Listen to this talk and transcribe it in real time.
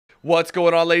What's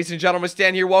going on, ladies and gentlemen?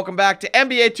 Stan here. Welcome back to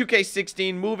NBA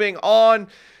 2K16. Moving on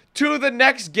to the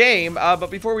next game. But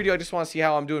before we do, I just want to see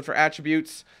how I'm doing for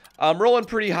attributes. I'm rolling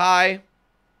pretty high.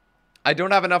 I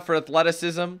don't have enough for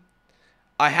athleticism.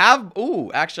 I have...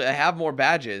 Ooh, actually, I have more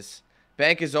badges.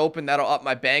 Bank is open. That'll up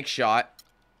my bank shot.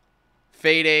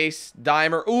 Fade ace.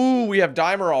 Dimer. Ooh, we have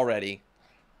dimer already.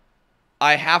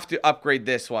 I have to upgrade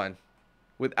this one.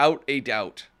 Without a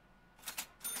doubt.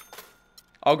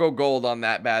 I'll go gold on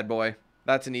that bad boy.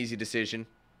 That's an easy decision.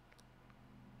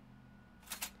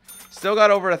 Still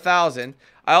got over 1,000.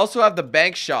 I also have the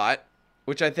bank shot,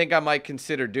 which I think I might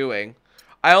consider doing.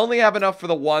 I only have enough for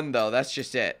the one, though. That's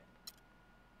just it.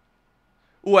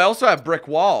 Ooh, I also have brick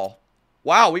wall.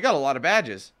 Wow, we got a lot of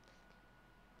badges.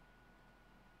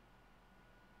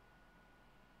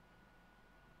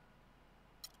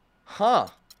 Huh.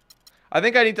 I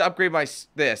think I need to upgrade my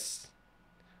this.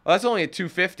 Oh, that's only a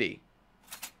 250.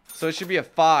 So it should be a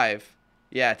 5.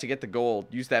 Yeah, to get the gold.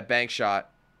 Use that bank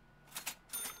shot.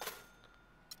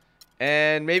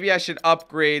 And maybe I should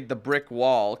upgrade the brick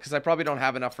wall, because I probably don't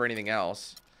have enough for anything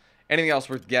else. Anything else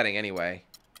worth getting anyway.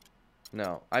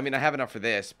 No. I mean, I have enough for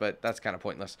this, but that's kind of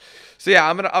pointless. So yeah,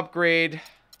 I'm going to upgrade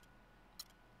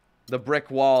the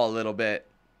brick wall a little bit.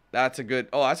 That's a good...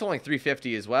 Oh, that's only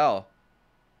 350 as well.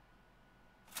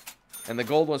 And the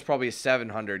gold one's probably a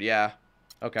 700. Yeah.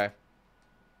 Okay.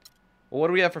 Well, what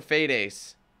do we have for fade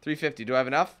ace? 350. Do I have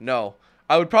enough? No.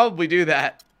 I would probably do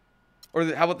that. Or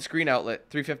how about the screen outlet?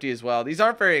 350 as well. These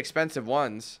aren't very expensive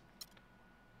ones.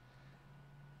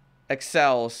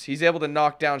 Excels. He's able to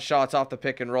knock down shots off the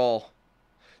pick and roll.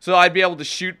 So I'd be able to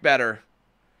shoot better.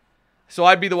 So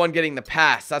I'd be the one getting the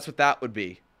pass. That's what that would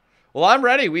be. Well, I'm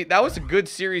ready. That was a good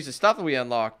series of stuff that we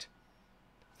unlocked.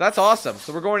 That's awesome.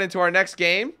 So we're going into our next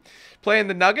game. Playing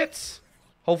the Nuggets.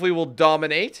 Hopefully we'll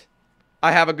dominate.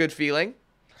 I have a good feeling.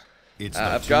 It's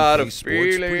I've got a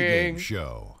Sports feeling. Pregame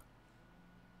Show.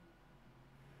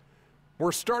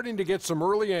 We're starting to get some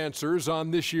early answers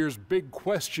on this year's big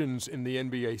questions in the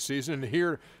NBA season. And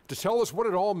here to tell us what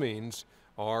it all means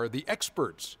are the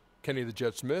experts. Kenny the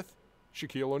Jet Smith,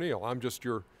 Shaquille O'Neal. I'm just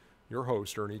your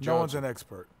host, Ernie Johnson. No one's an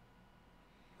expert.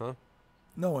 Huh?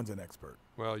 No one's an expert.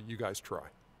 Well, you guys try.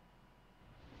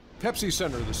 Pepsi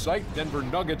Center, the site, Denver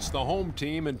Nuggets, the home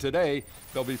team, and today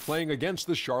they'll be playing against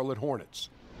the Charlotte Hornets.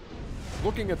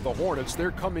 Looking at the Hornets,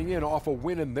 they're coming in off a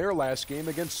win in their last game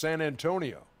against San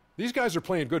Antonio. These guys are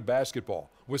playing good basketball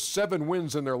with 7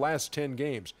 wins in their last 10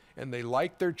 games, and they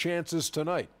like their chances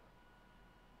tonight.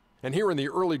 And here in the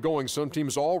early going, some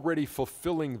teams already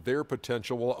fulfilling their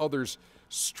potential while others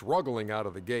struggling out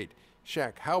of the gate.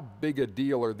 Shaq, how big a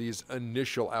deal are these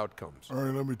initial outcomes?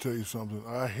 Ernie, let me tell you something.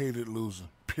 I hated losing,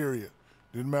 period.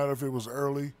 Didn't matter if it was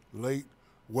early, late,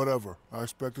 whatever. I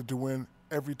expected to win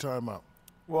every time out.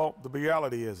 Well, the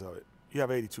reality is of it, you have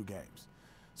 82 games.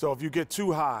 So if you get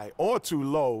too high or too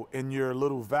low in your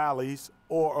little valleys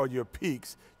or your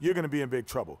peaks, you're going to be in big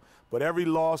trouble. But every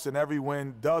loss and every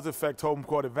win does affect home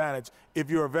court advantage if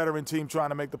you're a veteran team trying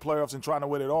to make the playoffs and trying to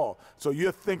win it all. So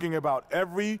you're thinking about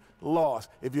every loss.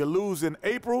 If you lose in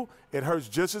April, it hurts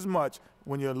just as much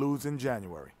when you lose in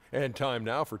January. And time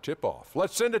now for tip-off.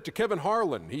 Let's send it to Kevin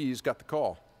Harlan. He's got the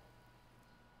call.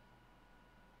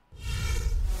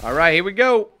 All right, here we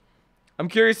go. I'm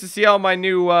curious to see how my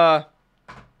new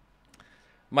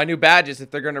badges,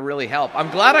 if they're going to really help.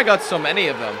 I'm glad I got so many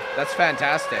of them. That's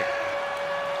fantastic.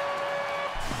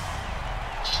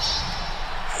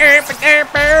 All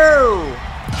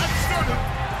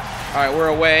right, we're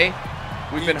away.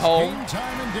 We've been home.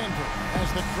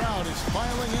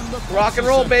 Rock and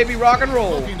roll, baby, rock and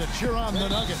roll. Looking to cheer on the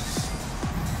Nuggets.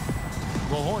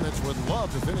 The Hornets would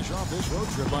love to finish off this road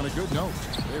trip on a good note.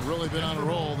 They've really been on a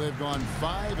roll. They've gone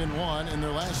 5-1 in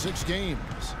their last 6 games.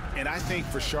 And I think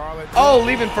for Charlotte... Oh,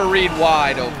 leaving for Reed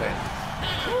wide open.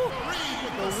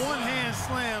 The one-hand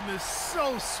slam is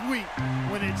so sweet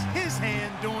when it's his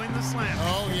hand doing the slam.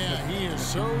 Oh, yeah, he is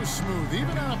so smooth,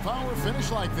 even on a power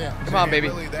finish like that. Come on, baby.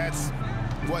 Really, that's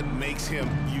what makes him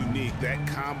unique, that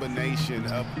combination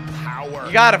of power.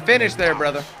 You got to finish there,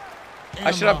 brother.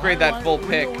 I should upgrade that full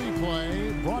pick.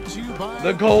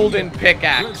 The golden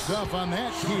pickaxe. Good stuff on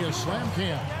that Kia Slam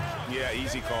Cam. Yeah,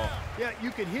 easy call. Yeah,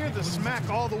 you can hear the smack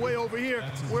all the way over here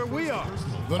where we are.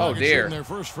 The Oh, Nuggets dear. hitting their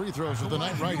first free throws of the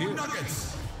night right here.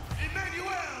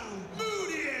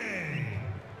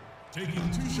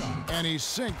 Taking 2 shots. And he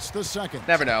sinks the second.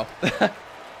 Never know.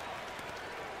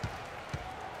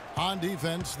 On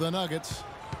defense, the Nuggets.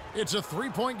 It's a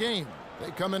 3-point game.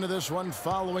 They come into this one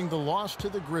following the loss to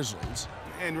the Grizzlies.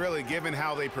 And really, given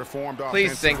how they performed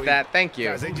Please sink that. Thank you.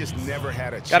 Guys, they just never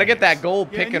had a chance. Got to get that gold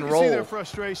pick and and you can see their roll.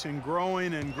 frustration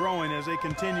growing and growing as they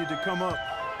continue to come up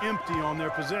empty on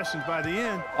their possessions by the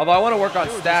end. Although I want to work on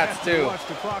They would just stats have to too. watch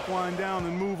the clock wind down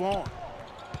and move on.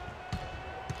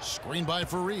 Screen by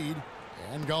Fareed.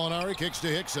 And Gallinari kicks to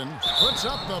Hickson. Puts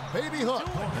up the baby hook.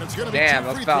 And it's going to be Damn, two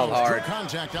that's free fouled throws. hard. True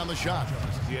contact on the shot.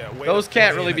 Yeah, way Those to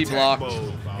can't play really in be attack blocked.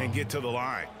 mode and get to the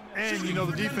line. And, you know,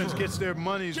 the defense gets their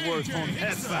money's worth on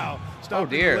that foul. Oh Stopping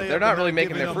the dear, layup they're not and really making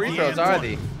giving their up free the throws, end are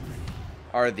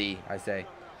one. they? I say.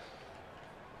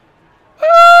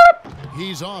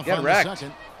 He's off Get on wrecked. the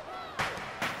second.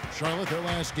 Charlotte, their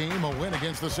last game, a win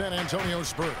against the San Antonio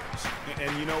Spurs.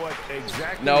 And you know what?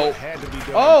 Exactly No. what had to be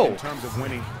done Oh. in terms of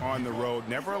winning on the road.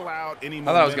 Never allowed any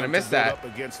thought I was gonna momentum miss to build that. up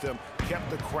against them. Kept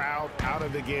the crowd out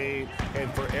of the game,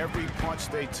 and for every punch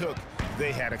they took,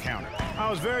 they had a counter. I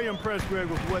was very impressed, Greg,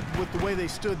 with the way they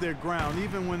stood their ground,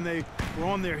 even when they were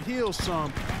on their heels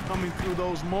some, coming through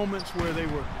those moments where they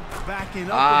were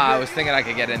backing up. Ah, a I bit. was thinking I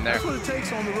could get in there. That's what it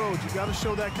takes on the road. You got to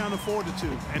show that kind of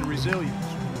fortitude and resilience.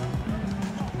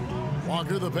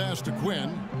 Walker the pass to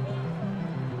Quinn.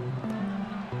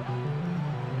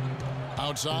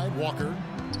 Outside, Walker.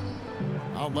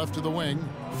 Out left to the wing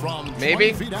from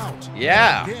Maybe. 20 feet out.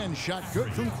 Yeah. Again, shot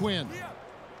good from Quinn.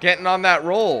 Getting on that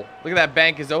roll. Look at that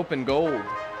bank is open gold.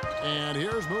 And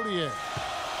here's Moutier.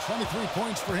 23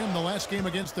 points for him the last game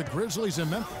against the Grizzlies in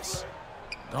Memphis.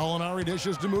 Gallinari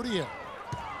dishes to Moutier.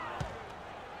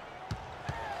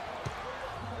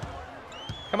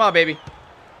 Come on, baby.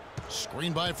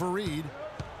 Screen by Fareed.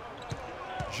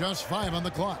 Just 5 on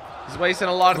the clock. He's wasting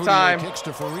a lot of Moutier time. kicks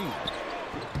to Fareed.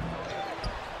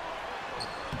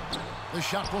 The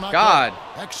shot will not God.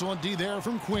 go. Excellent D there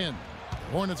from Quinn.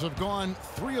 Hornets have gone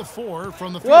 3 of 4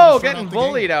 from the field. Whoa, to start getting out the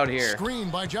bullied game. out here. Screen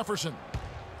by Jefferson.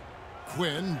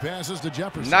 Quinn passes to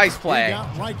Jefferson. Nice play. He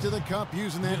got right to the cup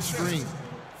using that screen.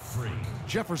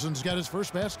 Jefferson's got his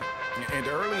first basket. And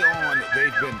early on,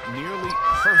 they've been nearly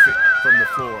perfect from the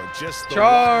floor. Just the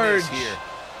Charge. one miss here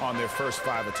on their first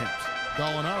 5 attempts.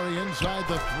 Gallinari inside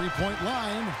the three-point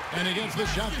line, and he gets the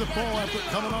shot to fall after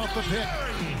coming off the pick.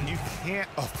 You can't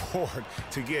afford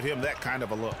to get him that kind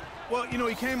of a look. Well, you know,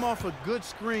 he came off a good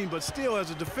screen, but still,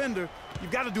 as a defender, you've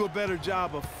got to do a better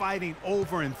job of fighting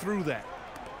over and through that.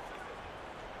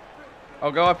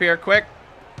 Oh, go up here quick.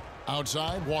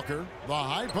 Outside, Walker, the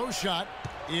high post shot.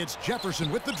 It's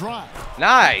Jefferson with the drive.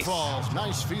 Nice. Falls.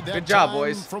 Nice feed that Good job, time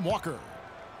boys. from Walker.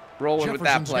 Rolling with that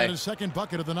Jefferson's play. got his second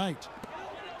bucket of the night.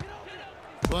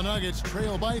 The Nuggets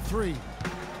trail by 3.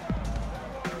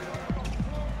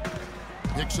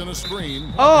 Hickson a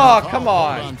screen. Oh, Foul come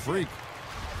called on. Freak.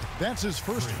 That's his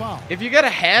first foul. If you get a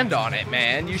hand on it,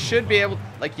 man, you should be able,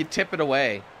 like, you tip it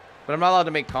away. But I'm not allowed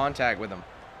to make contact with him.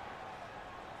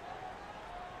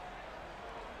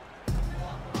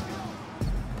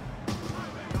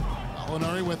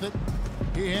 Gallinari with it.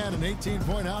 He had an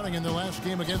 18-point outing in their last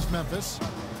game against Memphis.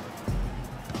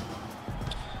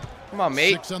 Come on,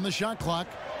 mate. 6 on the shot clock.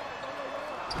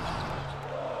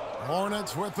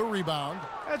 Hornets with the rebound.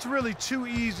 That's really too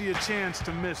easy a chance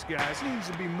to miss, guys. He needs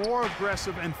to be more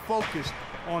aggressive and focused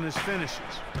on his finishes.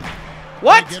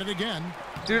 What? They get it again.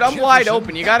 Dude, I'm Jefferson, wide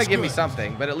open. You got to that's give me good.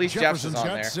 something. But at least Jefferson's Jeff's on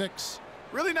got there. 6.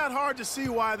 Really not hard to see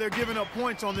why they're giving up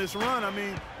points on this run. I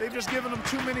mean, they've just given them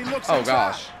too many looks Oh, inside.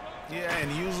 gosh. Yeah,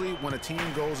 and usually when a team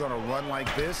goes on a run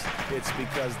like this, it's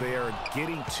because they are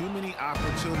getting too many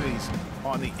opportunities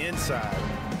on the inside.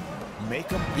 Make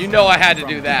them. You know I had to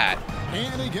do that.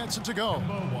 And he gets it to go.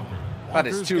 That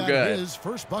is Walker's too got good. his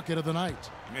first bucket of the night.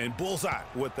 And bullseye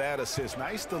with that assist.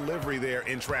 Nice delivery there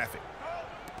in traffic.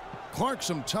 Clark,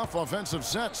 some tough offensive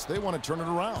sets. They want to turn it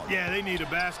around. Yeah, they need a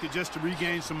basket just to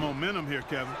regain some momentum here,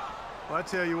 Kevin. Well, I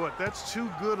tell you what, that's too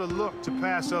good a look to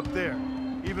pass up there.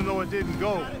 Even though it didn't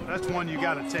go, that's one you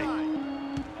got to take.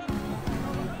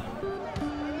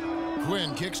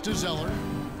 Quinn kicks to Zeller.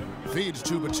 Feeds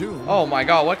to Batum. Oh, my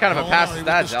God. What kind of a pass Gallinari is with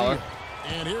that, the steal. Zeller?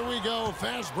 And here we go.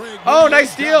 Fast break. Oh, Moutier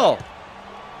nice steal.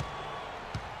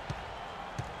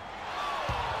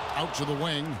 Out to the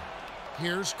wing.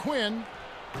 Here's Quinn.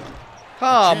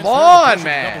 Come Chance on, there to push it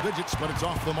man. Double digits, but it's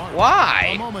off the mark.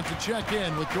 Why? A moment to check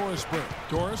in with Doris Burke.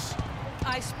 Doris?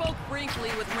 I spoke briefly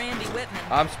with Randy Whitman.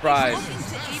 I'm surprised.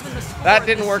 He's looking to even the score That of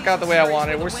didn't this work out the way I series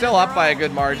wanted. with We're a still win up by a tomorrow.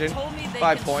 good margin. He told me they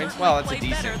 5 can points. certainly Well, that's a play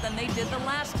better decent. than they did the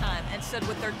last time, and said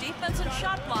with their defense and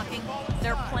shot blocking,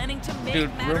 they're planning to make Dude,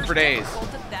 room matters for days.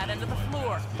 difficult at that end of the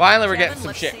floor. Finally, we're Kevin, getting some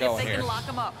let's shit see going if they here. can lock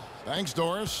 'em up. Thanks,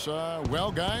 Doris.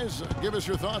 Well, guys, give us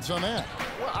your thoughts on that.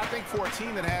 Well, I think for a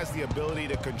team that has the ability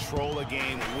to control a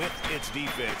game with its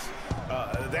defense,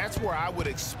 that's where I would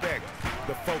expect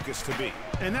the focus to be.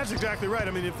 And that's exactly right.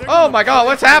 I mean, if they're Oh my God,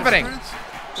 what's happening?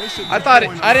 I thought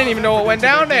I didn't even know what went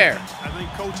down there. I think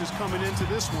coach is coming into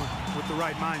this one with the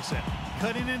right mindset.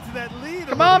 Cutting into that lead.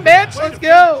 Come on, bitch, let's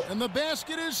go. And the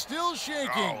basket is still shaking.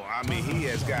 Oh, I mean, he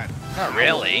has got Not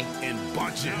really. in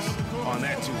bunches on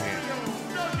that two-hander.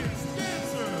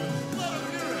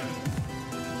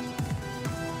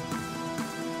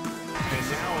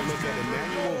 And now a look at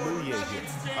Emmanuel Mudiay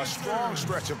here. A strong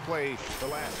stretch of play the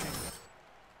last game.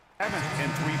 7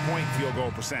 and three-point field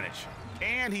goal percentage.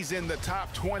 And he's in the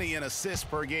top 20 in assists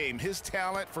per game. His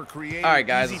talent for creating All right,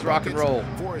 guys, let's rock and roll.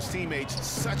 For his teammates,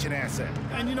 such an asset.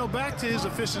 And, you know, back to his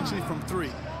efficiency from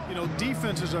three. You know,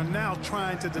 defenses are now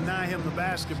trying to deny him the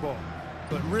basketball,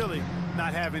 but really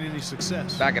not having any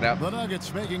success. Back it up. The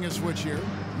Nuggets making a switch here.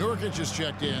 Nurkic is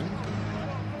checked in.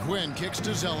 Quinn kicks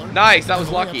to Zeller. Nice, that was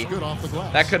lucky. Good off the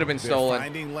glass. That could have been They're stolen.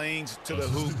 finding lanes to the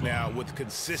hoop now with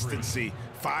consistency.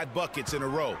 5 buckets in a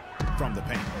row from the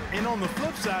paint. And on the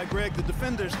flip side, Greg, the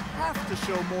defenders have to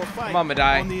show more fight. Come on,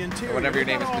 Midday. On the interior. Or whatever your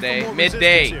They name is gotta today. offer more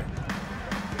Midday. resistance here.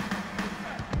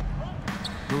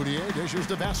 Mudiay dishes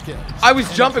to Vasquez. I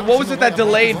was jumping. What was it, that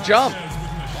delayed jump?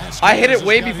 I hit it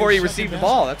way before he received the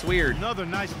ball. That's weird. Another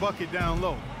nice bucket down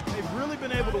low. They've really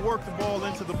been able to work the ball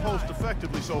into the post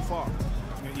effectively so far.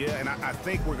 Yeah, and I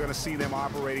think we're going to see them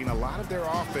operating a lot of their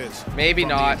offense. Maybe from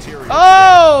the not. interior.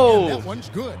 Oh! That one's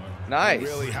good. Nice.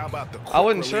 Really, how about the I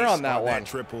wasn't sure release on that one.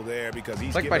 triple there, because he's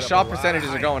It's like given my up shot a lot percentages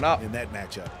of are going up. in that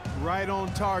matchup. Right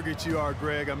on target you are,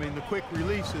 Greg. I mean, the quick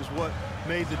release is what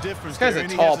made the difference. This guy's there. a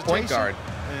Any tall point hesitation, guard.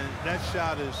 And that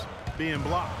shot is being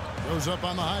blocked. Goes up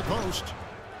on the high post.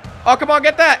 Oh, come on,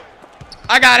 get that.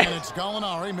 I got And it. it's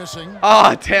Gallinari missing.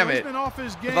 Oh, damn He's it. been off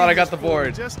his game I thought I got this the board.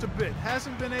 quarter just a bit.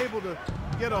 Hasn't been able to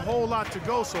get a whole lot to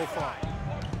go so far.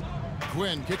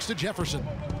 Quinn kicks to Jefferson.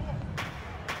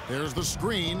 There's the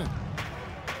screen.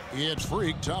 It's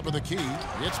Freak, top of the key.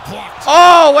 It's blocked.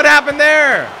 Oh, what happened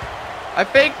there? I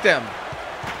faked him.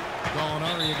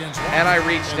 Gallinari against And I Walker.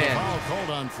 reached And the in. foul called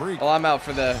on Freak. Well, I'm out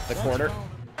for the quarter.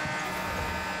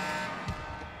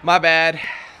 My bad.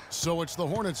 So it's the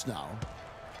Hornets now.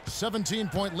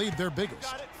 17-point lead, their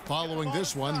biggest. Following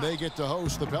this one, they get to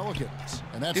host the Pelicans.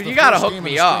 And that's Dude, the you gotta first hook game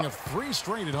me in a string up. of 3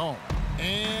 straight at home.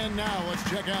 And now let's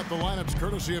check out the lineups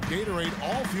courtesy of Gatorade,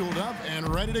 all fueled up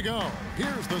and ready to go.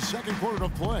 Here's the second quarter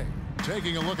of play.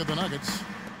 Taking a look at the Nuggets.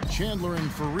 Chandler and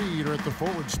Fareed are at the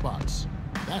forward spots.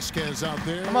 Vasquez out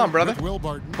there. Come on, brother. With Will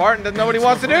Barton. Barton doesn't know what he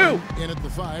wants to do. In at the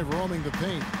 5, roaming the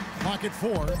paint. Clock at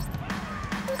 4.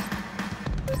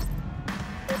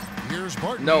 Here's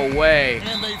Barton. No way.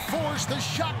 And they force the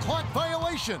shot clock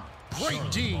violation. Great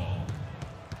D.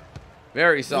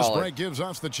 Very This solid. break gives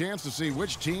us the chance to see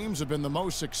which teams have been the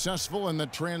most successful in the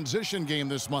transition game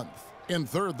this month. In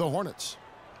third, the Hornets.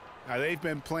 Now, they've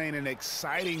been playing an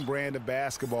exciting brand of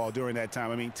basketball during that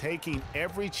time. I mean, taking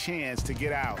every chance to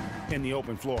get out in the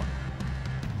open floor.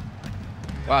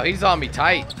 Wow, he's on me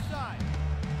tight.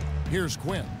 Here's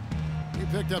Quinn. He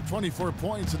picked up 24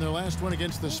 points in their last win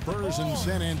against the Spurs in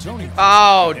San Antonio.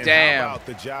 Oh, And damn. How about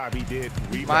the job he did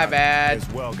rebounding My bad. as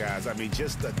well, guys. I mean,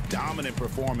 just a dominant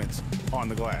performance on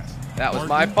the glass. That was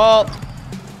my fault.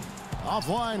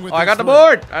 Offline with Oh, I got the three.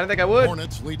 board. I didn't think I would.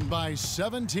 Hornets leading by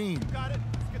 17.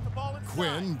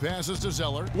 Quinn passes to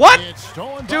Zeller. What? It's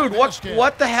stolen by Dude, Vasquez.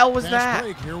 what the hell was Fast that?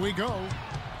 break. Here we go.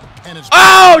 And it's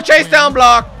Oh, chase down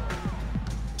block.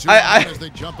 I as they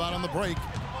jump out on the break.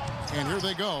 And here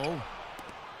they go.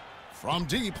 From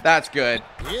deep. That's good.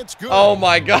 It's good. Oh,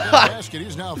 my God. That basket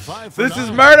is now 5 for This is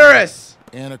 9. murderous.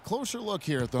 And a closer look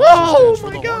here at the Oh, for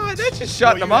my the God. Hornets. That's just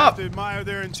shutting Well, them you up. have to admire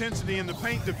their intensity in the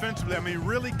paint defensively. I mean,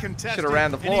 really contesting. Should've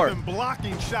ran the floor. And even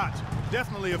blocking shots.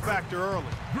 Definitely a factor early.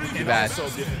 Too bad. Also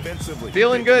defensively.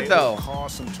 Feeling they've good, been able though. to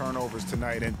cause some turnovers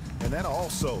tonight, and that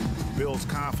also builds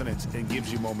confidence and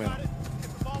gives you momentum.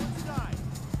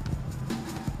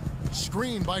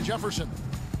 Screen by Jefferson.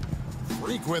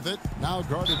 Freak with it. Now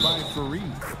guarded by Fareed.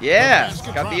 Yeah, The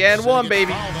basket got the drops, and one, and he gets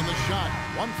baby. fouled on the shot.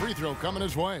 One free throw coming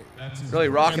his way. Really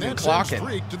rocking and that sends clocking.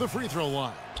 Freak to the free throw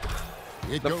line.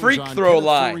 It The goes freak on throw Kenneth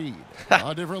line.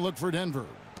 Fareed. A different look for Denver.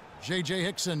 J.J.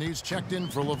 Hickson, he's checked in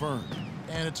for Laverne.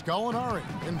 And it's Gallinari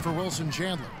in for Wilson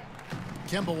Chandler.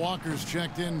 Kemba Walker's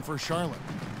checked in for Charlotte.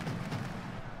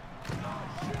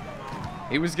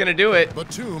 He was going to do it.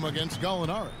 Batum against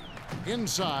Gallinari.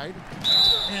 Inside.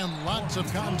 And lots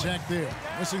of contact there.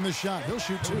 Missing the shot. He'll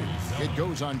shoot 2. It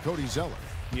goes on Cody Zeller.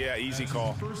 Yeah, easy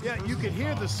call. Yeah, you can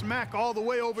hear the smack all the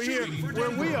way over here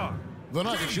where we are. The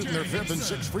Nuggets shooting their 5th and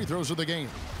 6th free throws of the game.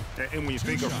 And when you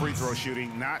think of free throw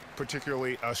shooting, not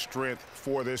particularly a strength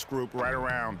for this group, right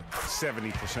around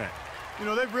 70%. You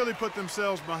know, they've really put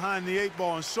themselves behind the 8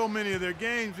 ball in so many of their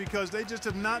games because they just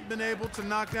have not been able to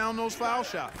knock down those foul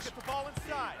shots. Get the ball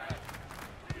inside.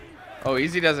 Oh,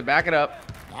 easy does it. Back it up.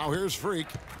 Now here's Freak.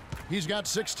 He's got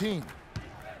 16.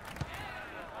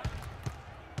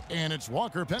 And it's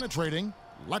Walker penetrating.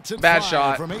 Lets it bad fly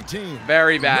shot from 18.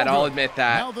 Very bad. No I'll good. admit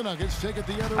that. Now the Nuggets take it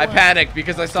the other I way. panicked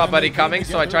because I saw And Buddy they coming,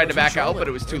 came so I tried to together back for out, Charlotte. but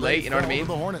it was too late. You know what I They mean?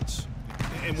 fall to the Hornets.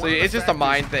 And So one of the it's just a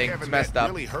mind factors, thing. Kevin, It's messed that up.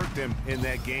 really hurt them in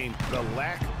that game. The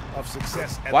lack of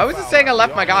success. Why was it saying I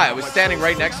left my guy? I was standing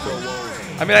right next to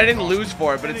him. I mean, I didn't lose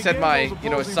for it, but it said my, you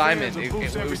know, assignment. It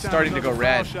was starting to go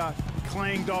red.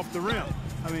 Clanged off the rim.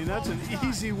 I mean, that's an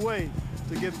easy way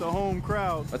to get the home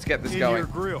crowd. Let's get this in going. Your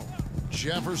grill.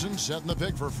 Jefferson setting the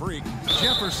pick for Freak.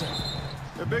 Jefferson.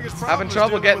 Their biggest Having problem is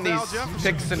trouble dealing getting with these Al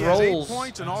Jefferson. picks and He has 8 rolls.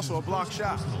 points and also a block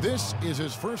shot. This is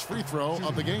his first free throw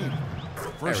of the game.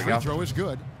 First we free go. throw is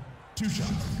good. 2 shots.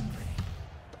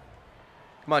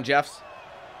 Come on, Jeffs.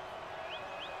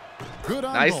 Good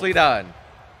on Nicely both. done.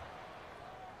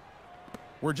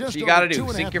 We're just you over gotta do,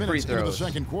 2.5 sink your free minutes into the throws.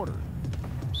 second quarter.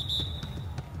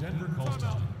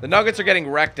 The Nuggets are getting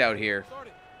wrecked out here.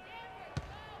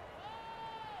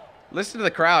 Listen to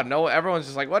the crowd. No, everyone's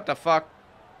just like, what the fuck?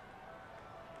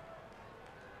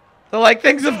 They're like,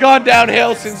 things have gone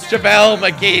downhill since JaVale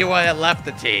McGee left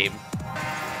the team.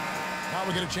 Now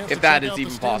we get a chance If to that check is out even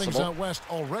the standings possible. out west.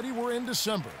 Already we're in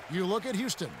December. You look at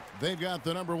Houston. They've got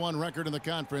the #1 record in the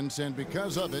conference, and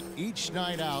because of it, each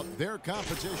night out, their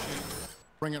competition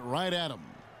bring it right at them.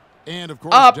 And, of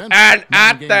course, Up Denver, and 9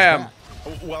 at games them. back.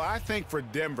 Well, I think for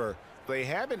Denver, they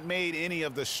haven't made any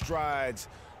of the strides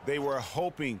they were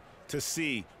hoping to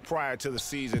see prior to the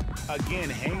season. Again,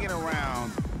 hanging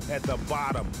around at the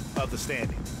bottom of the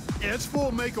standings. Yeah, it's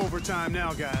full makeover time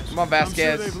now, guys. Come on, I'm Vasquez.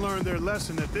 sure they've learned their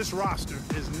lesson that this roster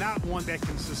is not one that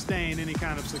can sustain any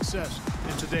kind of success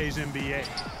in today's NBA. And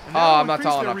Oh, that'll I'm not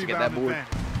increase tall their enough to get that rebound board.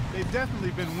 advantage. They've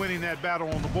definitely been winning that battle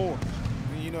on the board.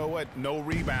 You know what? No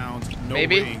rebounds, no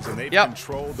Maybe. rings, and they've Yep.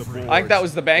 controlled the board. I think that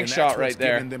was the bank and shot that's right what's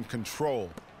there. given them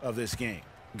control of this game.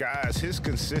 Guys, his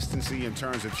consistency in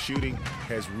terms of shooting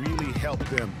has really helped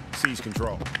them seize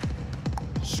control.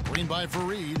 Screen by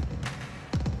Fareed.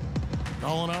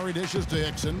 Gallinari dishes to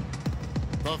Hickson.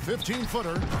 The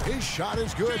 15-footer. His shot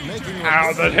is good, making it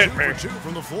Ow, that hit 2 me. for 2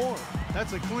 from the floor.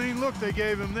 That's a clean look they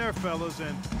gave him there, fellas,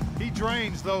 and he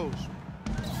drains those.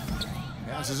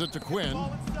 Passes it to Quinn.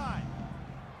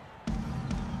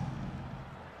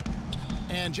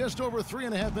 And just over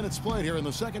 3.5 minutes played here in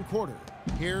the second quarter.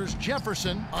 Here's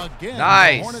Jefferson again.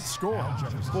 Nice. The Hornets score.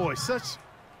 Boy, such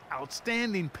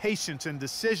outstanding patience and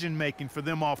decision-making for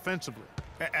them offensively.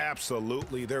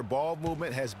 Absolutely. Their ball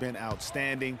movement has been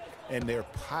outstanding, and they're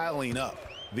piling up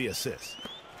the assists.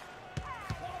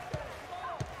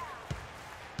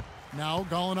 Now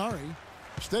Gallinari.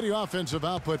 Steady offensive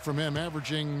output from him,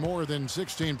 averaging more than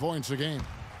 16 points a game.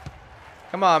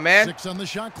 Come on, man. 6 on the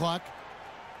shot clock.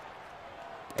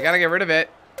 I gotta get rid of it.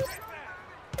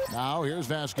 Now here's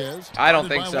Vasquez. I don't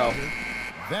Guarded think by so. Walker.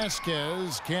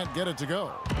 Vasquez can't get it to go.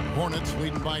 Hornets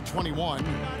leading by 21.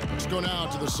 Let's go now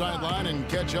to the sideline and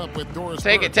catch up with Doris.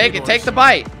 Take Burke. it, take Hey, it, take Doris. the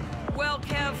bite. Well,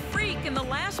 Kev, Freak in the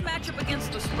last matchup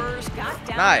against the Spurs got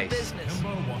down Nice. to business.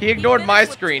 He ignored my finished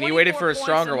with screen. He waited for a 24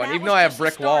 stronger points, one, and even that though I was have brick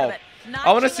just the start wall. of it.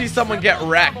 I want to Notching see a someone get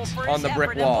triple-double wrecked for on his the brick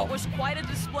effort in wall. what was quite a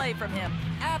display from him.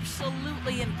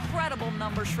 Absolutely incredible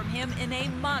numbers from him in a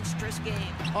monstrous game.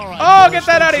 All right, Oh, Doris, get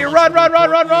that out of here. thanks so Run, much run, for run,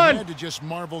 run, reporting. run. You had to just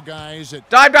marvel guys at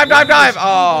Dive, dive, dive, dive. able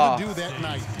Oh. to do that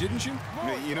night, didn't you?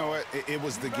 You know what? It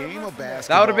was the game of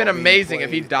basketball. That would have been being amazing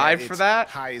if he played dived at for its that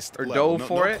highest or level. dove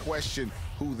for no it. question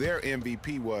who their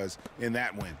MVP was in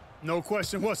that win. No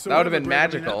question whatsoever. That would have been Brett.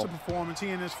 I mean, magical. that's a performance he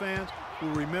and his fans will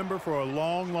remember for a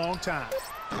long, long time.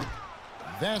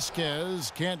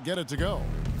 Vasquez can't get it to go.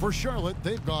 For Charlotte,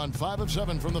 they've gone 5 of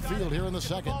 7 from the field here in the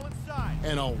second.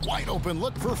 And a wide open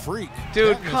look for Freak.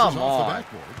 Dude, That misses come off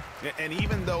the on. And backboard.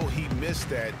 even though he missed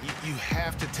that, you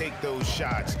have to take those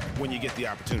shots when you get the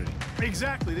opportunity.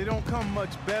 Exactly. They don't come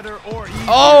much better or easier.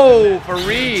 Oh,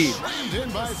 Fareed. Screened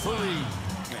in by Fareed.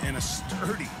 And a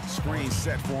sturdy screen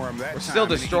set for him that We're time. still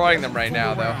And he destroying doesn't them right fool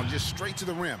now, though. around, just straight to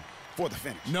the rim for the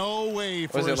finish. No way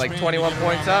for Was it his like man 21 to get around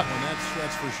points that up? one.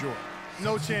 That's for sure.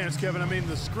 No chance, Kevin. I mean,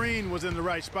 the screen was in the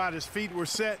right spot. His feet were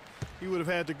set. He would have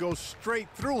had to go straight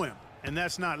through him, and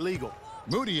that's not legal.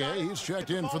 Moutier, he's checked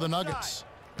in for the Nuggets.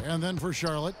 And then for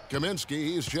Charlotte, Kaminsky,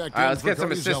 he's checked All right, in let's for get some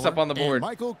Cody assists Zeller. up on the board. And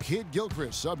Michael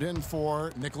Kidd-Gilchrist subbed in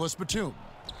for Nicholas Batum.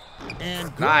 And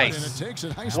good, Nice. and it takes a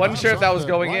nice Wasn't bounce sure if that off was the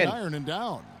going right in. iron and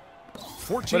down.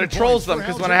 14 But it trolls points them for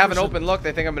because Al when I have an Jefferson. open look,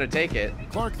 they think I'm going to take it.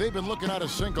 Clark, they've been looking out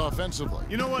of sync offensively.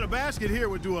 You know what? A basket here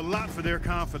would do a lot for their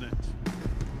confidence.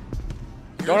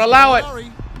 Don't allow it.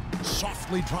 Murray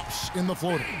softly drops in the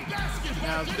floater.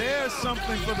 Now there's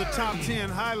something for the top 10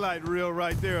 highlight reel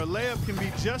right there. A layup can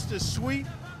be just as sweet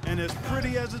and as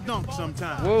pretty as a dunk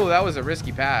sometimes. Whoa, that was a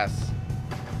risky pass.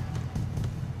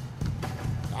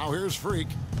 Now here's Freak,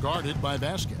 guarded by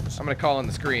Vasquez. I'm going to call on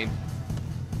the screen.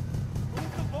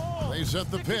 They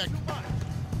set the pick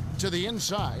to the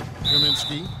inside.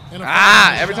 Kaminsky. And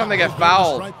Every time they get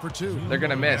fouled, they're going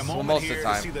to miss. Well, most of the To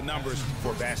time. see the numbers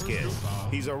for Vasquez.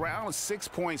 He's around 6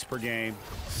 points per game,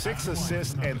 6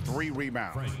 assists, and 3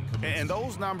 rebounds. And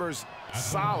those numbers,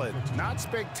 solid, not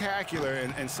spectacular.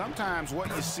 And sometimes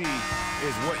what you see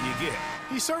is what you get.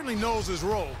 He certainly knows his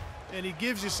role, and he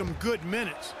gives you some good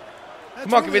minutes. That's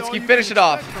Come on, really all Kaminsky, you finish can it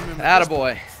off. expect from him at this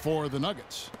Attaboy. For the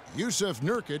Nuggets, Yusuf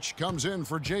Nurkic comes in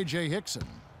for J.J. Hickson.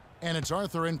 And it's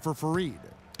Arthur in for Fareed.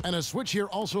 And a switch here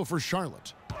also for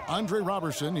Charlotte. Andre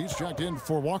Robertson, he's checked in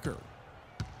for Walker.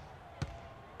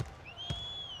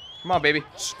 Come on, baby.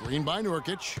 Screen by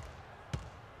Nurkic.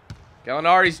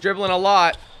 Gallinari's dribbling a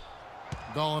lot.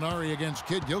 Gallinari against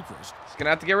Kid Gilchrist. He's going to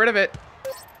have to get rid of it.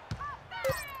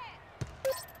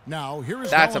 Now, here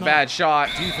is That's a Gallinari. bad shot.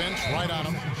 Defense right on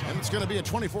him. And it's going to be a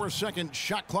 24-second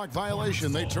shot clock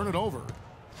violation. They turn it over.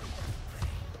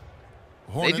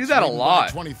 Hornets do that a leading by lot.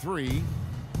 23.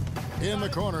 In the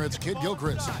corner, it's Kid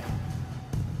Gilchrist.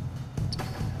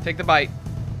 Take the bite.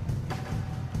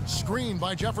 Screen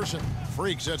by Jefferson.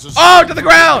 Freak sets a Oh, to the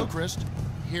ground! Gilchrist.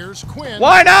 Here's Quinn.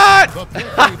 Why not? The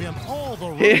pick gave him all the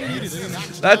room he needed. He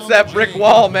knocks That's down that the brick chain.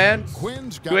 wall, man.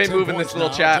 Quinn's got Who ain't 10 moving this points little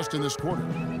now chat? just in this quarter.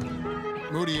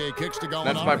 Moutier kicks to Gallinari.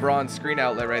 That's my bronze screen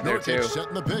outlet right there, Nurkic too.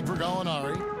 setting the pick for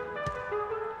Gallinari.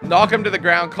 Knock him to the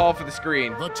ground, call for the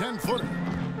screen. The 10-footer.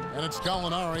 And it's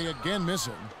Gallinari again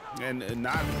missing. And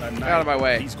not a night Out of my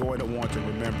way. he's going to want to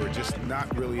remember, just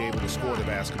not really able to score the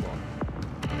basketball.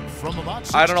 From about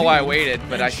 16, I don't know why I waited,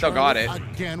 but and I still got it.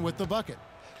 Charlotte again with the bucket.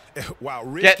 Wow,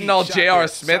 risky Getting all shot J.R. there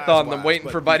Smith on them, size-wise, waiting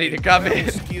but for Buddy the to come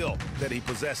incredible in. skill that he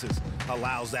possesses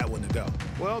allows that one to go.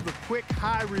 Well, the quick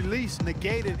high release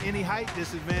negated any height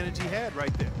disadvantage he had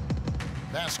right there.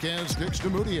 Vasquez kicks to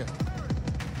Moutier.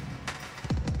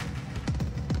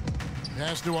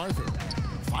 Pass to Arthur.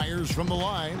 Fires from the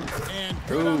line. And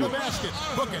good on the basket.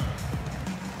 Booking.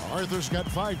 Arthur's got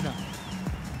 5 now.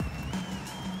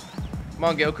 Come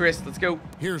on, Gilchrist. Let's go.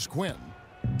 Here's Quinn.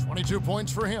 22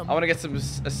 points for him. I want to get some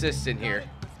assists in here.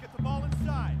 Let's get the ball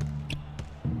inside.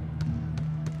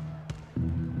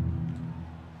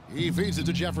 He feeds it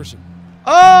to Jefferson.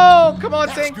 Oh, come on,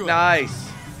 That's Tank. good. Nice.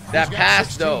 That got pass,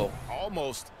 16. though.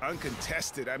 Almost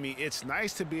uncontested. I mean, it's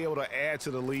nice to be able to add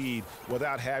to the lead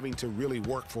without having to really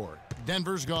work for it.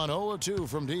 Denver's gone 0-2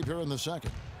 from deep here in the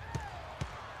second.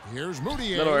 Here's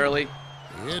Moutier. A little early.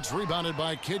 It's rebounded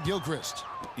by Kid Gilchrist.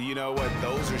 You know what?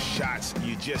 Those are shots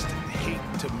you just hate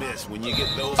to miss when you get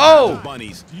those Oh! kinds of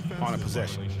bunnies on a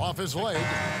possession. Off his leg,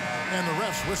 and the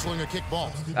ref's whistling a kick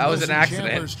ball. That was an Wilson accident.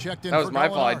 Chandler's checked in That was for my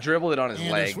fault. I Gallinari. dribbled it on his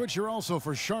And leg. a switcher also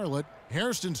for Charlotte.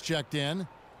 Hairston's checked in.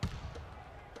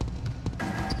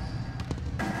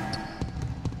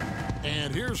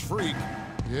 And here's Freak.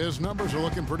 His numbers are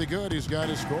looking pretty good. He's got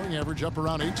his scoring average up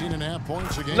around 18.5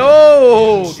 points a game.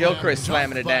 No! And Gilchrist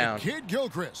slammed slamming it by down. Kid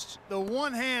Gilchrist. The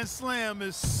one-hand slam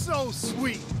is so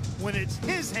sweet when it's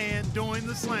his hand doing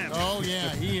the slam. Oh, yeah,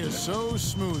 he is so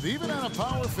smooth, even on a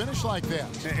power finish like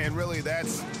that. And really,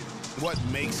 that's what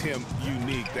makes him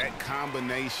unique, that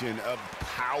combination of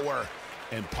power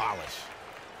and polish.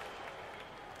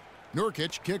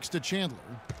 Nurkic kicks to Chandler.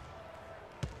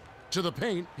 To the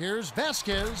paint, here's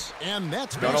Vasquez, and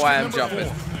that's Don't know why I'm basket number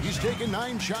jumping. 4. He's taken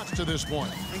 9 shots to this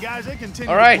point. And guys, they continue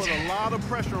All right. to put a lot of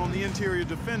pressure on the interior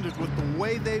defenders with the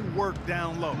way they work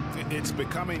down low. It's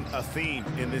becoming a theme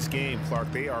in this game,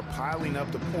 Clark. They are piling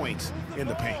up the points in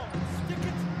the paint.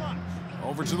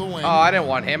 Over to the wing. Oh, I didn't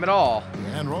want him at all.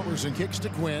 And Robertson kicks to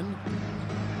Quinn.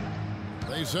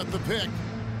 They set the pick.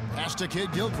 Pass to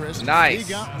Kid Gilchrist. Nice.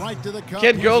 He got right to the cup.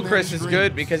 Kid He's Gilchrist made is a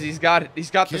good screen. because he's got the Kid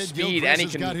speed Gilchrist and he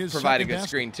has got can his provide a second good basket.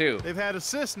 screen too. They've had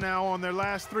assists now on their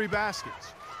last 3 baskets.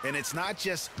 And it's not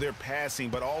just their passing,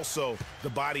 but also the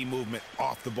body movement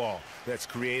off the ball that's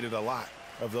created a lot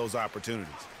of those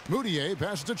opportunities. Moutier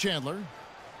passes to Chandler.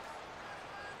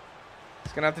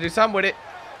 He's gonna have to do something with it.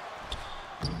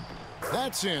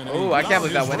 That's in. Ooh, I can't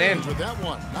believe that went in. With that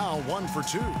one. Now 1 for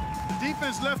 2.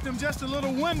 Defense left him just a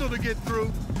little window to get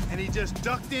through, and he just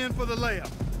ducked in for the layup.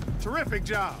 Terrific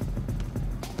job.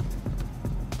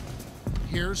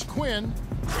 Here's Quinn.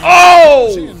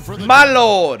 Oh, my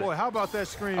lord. Boy, how about that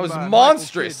screen? That was by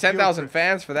monstrous. Michael Kidd 10,000 Gilchrist?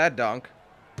 fans for that dunk.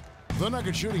 The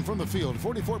Nuggets shooting from the field,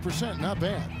 44%, not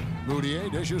bad. Moutier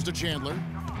dishes to Chandler.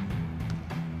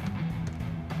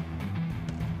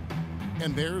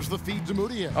 And there's the feed to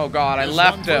Moutier. Oh, God, I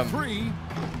left him.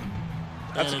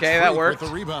 That's okay, that worked. With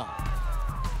the rebound.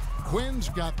 Quinn's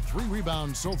got 3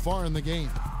 rebounds so far in the game.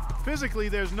 Physically,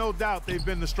 there's no doubt they've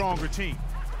been the stronger team.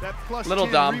 That plus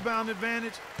 10 rebound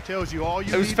advantage tells you all you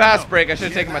need. It was fast break. I should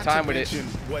have taken my time with it.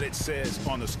 What it says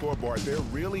on the scoreboard, they're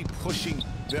really pushing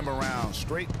them around.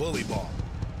 Straight bully ball.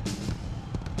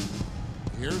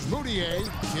 Here's Moutier.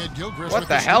 Kid Gilchrist. What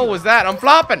the hell was that? I'm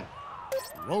flopping.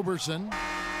 Roberson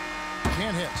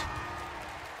can't hit.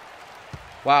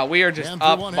 Wow, we are just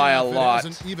up by a lot. It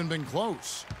hasn't even been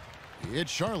close.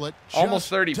 It's Charlotte. Almost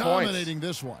 30 points. Dominating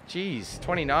this one. Jeez,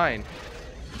 29.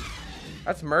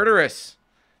 That's murderous.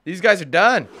 These guys are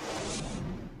done.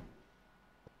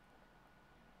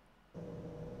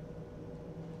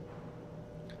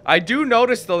 I do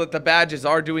notice, though, that the badges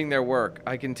are doing their work.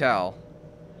 I can tell.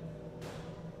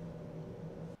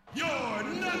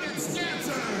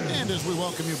 And as we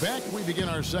welcome you back, we begin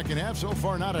our second half. So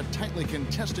far, not a tightly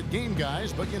contested game,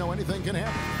 guys, but, you know, anything can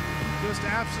happen. Just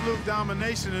absolute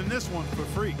domination in this one for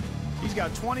Freak. He's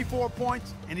got 24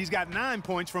 points, and he's got 9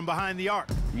 points from behind the arc.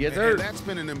 Yes, sir. And that's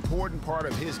been an important part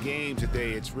of his game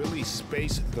today. It's really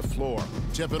spaced the floor.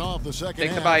 Tipping off the second Take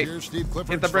half. the bite. Here's Steve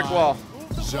Clifford's Hit the brick 5. wall.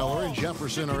 Zeller and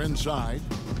Jefferson are inside.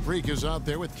 Freak is out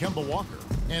there with Kemba Walker.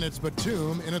 And it's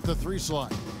Batum in at the 3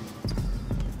 slot.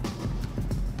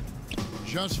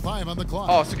 Just 5 on the clock.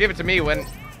 Oh, so give it to me when...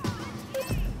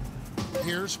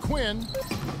 Here's Quinn.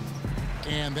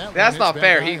 And that's not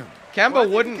fair. Kemba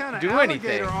wouldn't do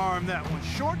anything. Arm that one,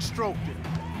 short stroked it.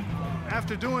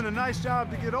 After doing a nice job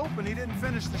to get open, he didn't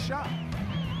finish the shot.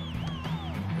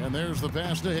 And there's the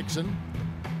pass to Hickson.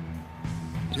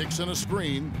 Hickson a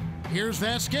screen. Here's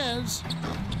Vasquez.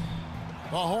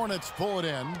 The Hornets pull it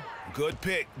in. Good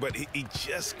pick, but he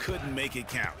just couldn't make it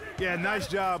count. Yeah, nice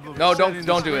job of no, setting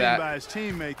don't the do that. by his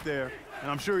teammate there,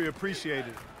 and I'm sure he appreciated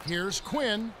it. Here's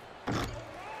Quinn.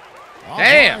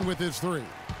 Damn. With his 3.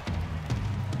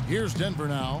 Here's Denver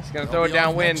now. He's going to throw it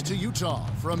downwind. To Utah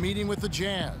for a meeting with the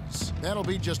Jazz. That'll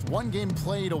be just 1 game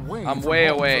played away. I'm way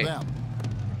away.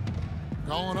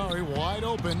 Gallinari wide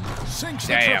open. Sinks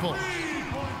the Damn. triple.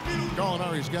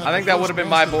 Gallinari's got I think that would have been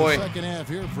my boy. Second half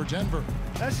here for Denver.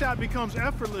 That shot becomes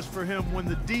effortless for him when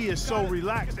the D is so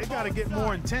relaxed. They got to get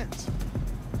more intense.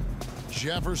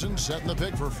 Jefferson setting the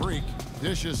pick for Freak.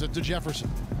 Dishes it to Jefferson.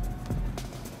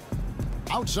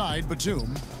 Outside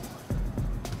Batum.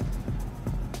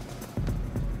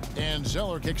 And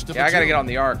Zeller kicks to Batum. I got to get on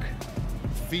the arc.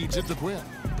 Feeds it to Quinn.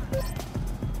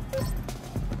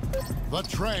 The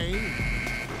tray.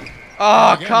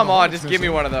 Oh, come on. Just give me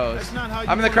one of those.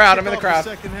 I'm in the crowd. I'm in the crowd.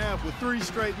 Second half with 3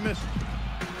 straight misses.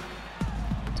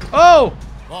 Oh!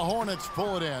 The Hornets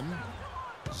pull it in.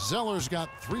 Zeller's got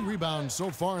 3 rebounds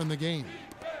so far in the game.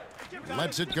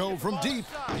 Lets it go from deep.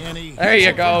 And there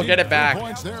you go. Get it back.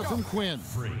 Points there from Quinn.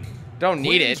 Don't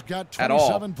need it at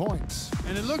all. Points.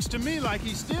 And it looks to me like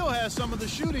he still has some of the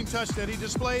shooting touch that he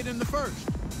displayed in the first.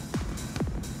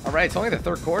 All right, it's only the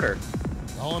 3rd quarter.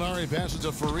 Gallinari passes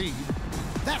to Fareed.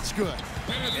 That's good.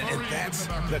 And that's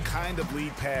the kind of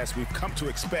lead pass we've come to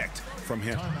expect from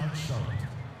him.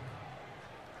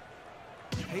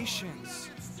 Patience.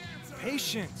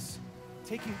 Patience.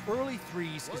 Taking early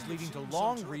threes is leading to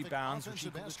long rebounds, which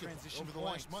equals transition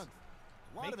points.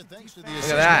 Look at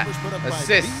that.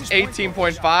 Assists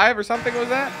 18.5 or something was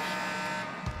that?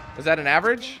 Was that an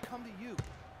average?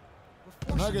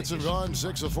 The Nuggets have gone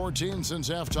 6 of 14 since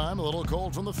halftime. A little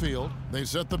cold from the field. They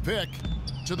set the pick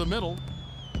to the middle.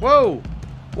 Whoa.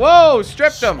 Whoa,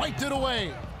 stripped him. Swiped it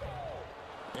away.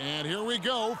 And here we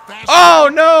go. Fast oh,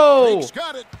 no. Freak's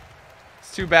got it.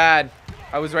 It's too bad.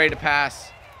 I was ready to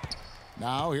pass.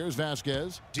 Now here's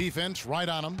Vasquez. Defense right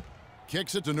on him.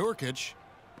 Kicks it to Nurkic.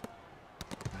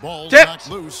 Ball's knocked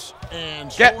loose.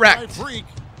 And get wrecked. Freak.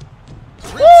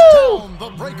 Woo! Down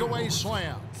the breakaway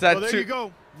slam. Well, there you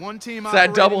go. One team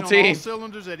operating double team. On all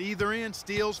cylinders at either end,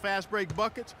 steals, fast break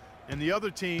buckets, and the other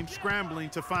team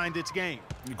scrambling to find its game.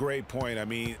 Great point. I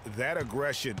mean, that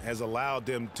aggression has allowed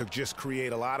them to just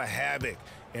create a lot of havoc,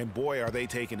 and boy, are they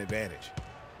taking advantage.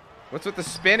 What's with the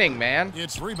spinning, man?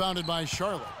 It's rebounded by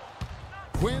Charlotte.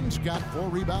 Quinn's got 4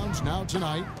 rebounds now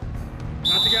tonight.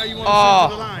 Not the guy you want to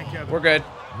send to the line, Kevin. We're good.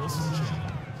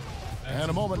 And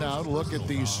a moment now to look at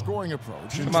the scoring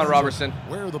approach. Come on, Robertson.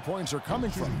 Where the points are coming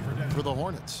from for the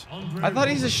Hornets. I thought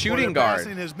he's a shooting guard.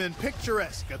 Passing has been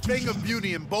picturesque, a thing of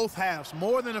beauty in both halves.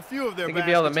 More than a few of their baskets.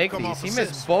 He'd be able to make these. He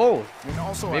missed both. And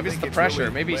also, maybe it's the pressure.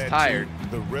 Really maybe he's tired.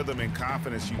 The rhythm and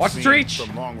confidence you've Watch seen the reach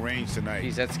from long range tonight.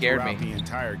 Jeez, that scared me. The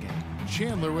entire game.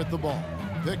 Chandler with the ball.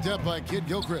 Picked up by Kid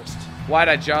Gilchrist. Why'd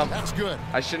I jump? That's good.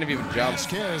 I shouldn't have even jumped.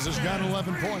 Vasquez has got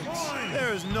 11 points.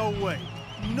 There is no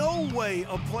way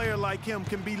a player like him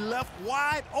can be left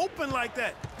wide open like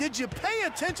that. Did you pay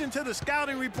attention to the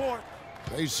scouting report?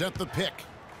 They set the pick.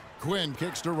 Quinn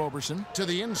kicks to Roberson to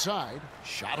the inside.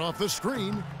 Shot off the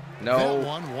screen. No. That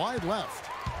one wide left.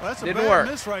 Well, that's a Didn't bad work.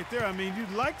 miss right there. I mean,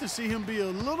 you'd like to see him be a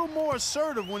little more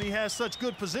assertive when he has such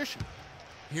good position.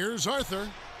 Here's Arthur.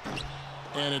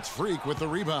 And it's Freak with the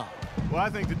rebound. Well, I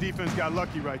think the defense got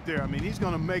lucky right there. I mean, he's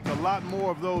going to make a lot more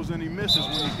of those than he misses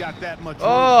when he's got that much room.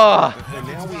 Oh, And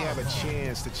now we have a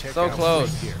chance to check so out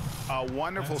close. Freak here. A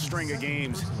wonderful string of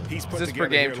games he's put Assists per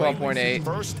together game, here lately. 12.8.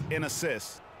 First in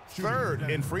assists, third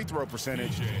in free throw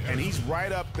percentage, and he's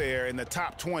right up there in the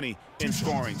top 20 in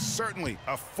scoring. Certainly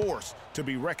a force to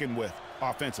be reckoned with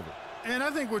offensively. And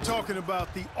I think we're talking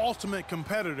about the ultimate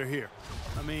competitor here.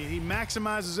 I mean, he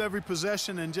maximizes every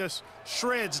possession and just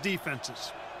shreds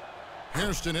defenses.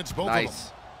 Hairston hits both of nice.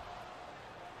 them.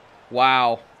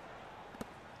 Wow.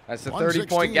 That's a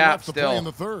 30-point gap left to play in still.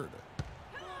 the third.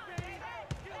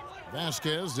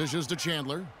 Vasquez dishes to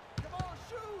Chandler.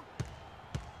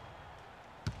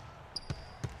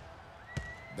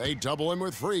 They double him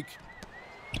with Freak.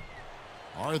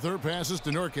 Arthur passes to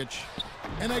Nurkic.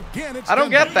 And again, it's I don't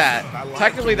get that. I like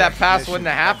Technically, the that pass recognition wouldn't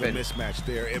have of the happened. Mismatch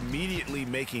there, immediately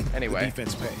making Anyway. the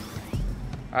defense pay. All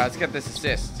right, let's get this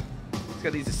assist. Let's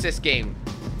get these assist game.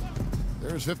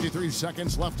 There's 53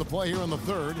 seconds left to play here in the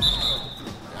third.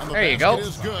 And the There you basket go.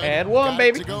 is good. And one, Got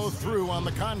baby. to go through on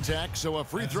the contact, so a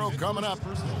free throw coming up.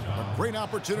 A great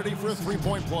opportunity for a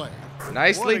three-point play.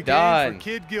 Nicely What a game done. for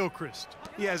Kid Gilchrist.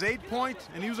 He has 8 points,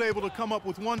 and he was able to come up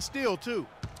with 1 steal, too.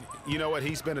 You know what?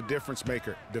 He's been a difference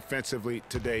maker defensively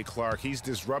today, Clark. He's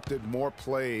disrupted more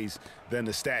plays than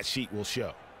the stat sheet will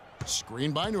show.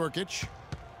 Screen by Nurkic.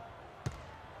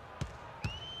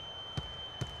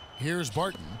 Here's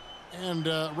Barton. And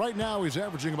right now he's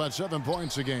averaging about 7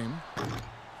 points a game.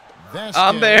 Vasquez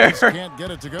I'm there. Can't get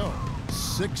it to go.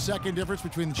 6-second difference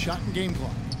between the shot and game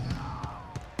clock.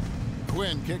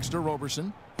 Quinn kicks to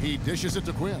Roberson. He dishes it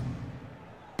to Quinn.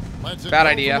 Lets it Bad go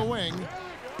idea. from the wing.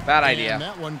 Bad And idea.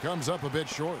 that one comes up a bit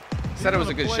short. Said it was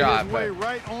a good shot, He's gonna play but his way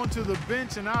right onto the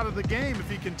bench and out of the game if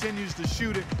he continues to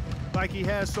shoot it like he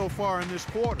has so far in this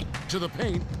quarter. To the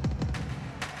paint.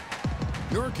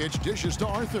 Nurkic dishes to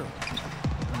Arthur.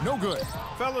 No good.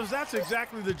 Fellas, that's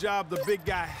exactly the job the big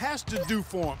guy has to do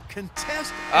for him.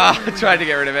 Contest. I tried to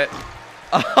get rid of it.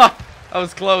 That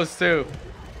was close, too.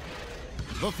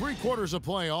 The 3 quarters of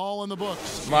play all in the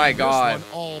books. My This God. one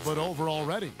all but over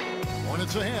already.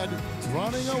 Hornets ahead,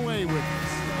 running away with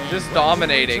it. Just And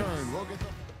dominating. return, we'll get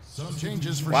some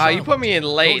changes for Wow, you Charlotte. put me in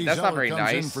late. Cody That's not Zeller very comes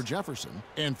in nice. for Jefferson,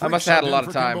 and I must have had a Freak lot subbed of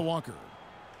in for time. Kemba Walker.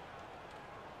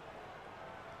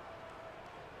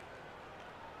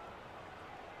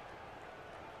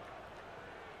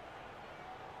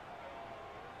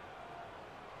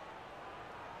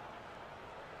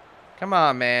 Come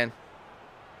on, man.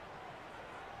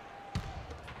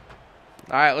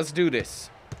 All right, let's do this.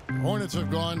 Hornets have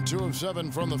gone 2 of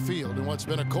 7 from the field in what's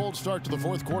been a cold start to the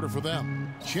 4th quarter for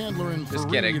them. Chandler and Just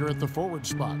Fareed kidding. are at the forward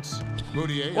spots.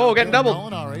 Moutier Whoa, out getting there,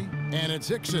 doubled. Gallinari, and it's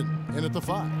Hickson in at the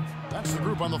 5. That's the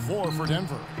group on the floor for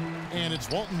Denver. And it's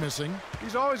Walton missing.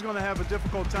 He's always going to have a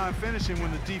difficult time finishing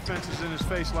when the defense is in his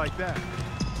face like that.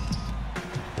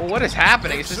 Well, what is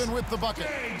happening? It's Hickson just with the bucket.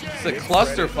 it's a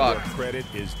clusterfuck. Credit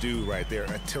is due right there.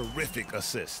 A terrific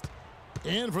assist.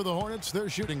 And for the Hornets, their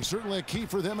shooting certainly a key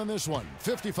for them in this one.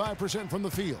 55% from the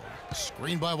field.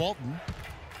 Screen by Walton.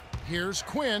 Here's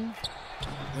Quinn.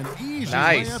 An easy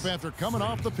Nice. layup after coming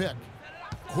off the pick.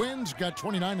 Quinn's got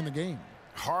 29 in the game.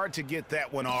 Hard to get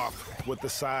that one off with the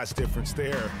size difference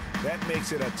there. That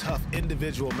makes it a tough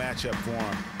individual matchup for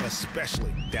him,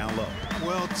 especially down low.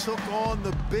 Well, took on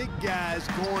the big guys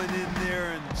going in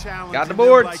there and challenging Got the them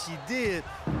boards. like he did.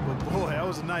 But boy, that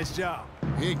was a nice job.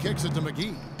 He kicks it to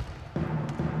McGee.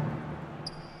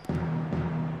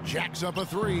 Jacks up a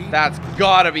 3. That's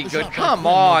gotta be The good. shot by Come Quinn, no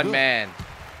on, good. man.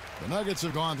 The Nuggets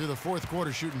have gone through the 4th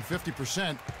quarter shooting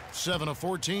 50%, 7 of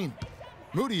 14.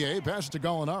 Moutier passes to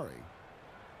Gallinari.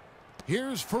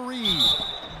 Here's Fareed.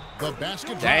 The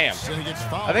basket Damn. drops, and he gets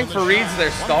fouled I think on the Fareed's shot. their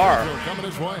One star. free throw coming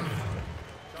his way.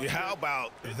 Yeah, how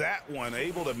about that one?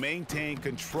 Able to maintain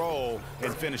control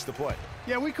and finish the play.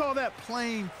 Yeah, we call that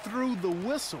playing through the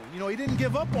whistle. You know, he didn't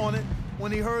give up on it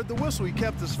when he heard the whistle. He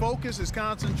kept his focus, his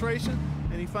concentration,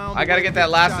 and he found I a gotta way get to that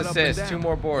the last shot up and assist. down. 2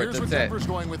 more boards. Here's what That's it. Denver's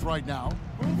going with right now.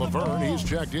 Laverne, he's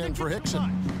checked in for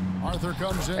Hickson. Arthur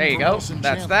comes in. There you for go. Wilson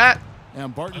That's Chandler. that.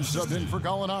 And Barton subbed in for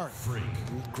Gallinari.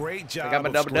 Great job I got my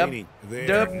of dub-dub. screening there.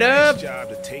 Dub-dub. Nice job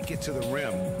to take it to the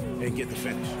rim and get the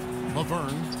finish.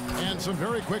 Laverne, and some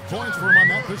very quick points for him on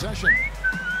that possession.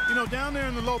 You know, down there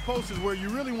in the low post is where you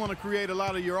really want to create a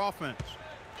lot of your offense.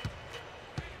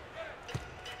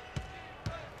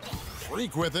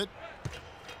 Freak with it.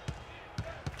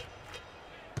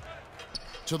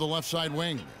 To the left side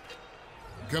wing.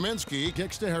 Kaminsky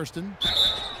kicks to Hairston.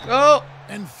 Oh!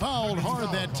 And fouled hard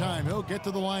that time. He'll get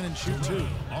to the line and shoot two.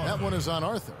 That one is on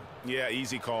Arthur. Yeah,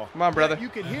 easy call. Come on, brother. You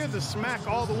can hear the smack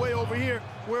all the way over here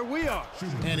where we are.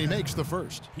 And he makes the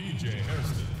first. P.J.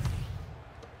 Hairston.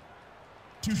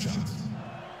 2 shots.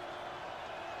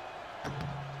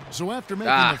 So after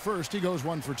making the first, he goes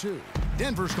 1 for 2.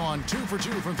 Denver's gone 2 for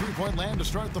 2 from three-point land to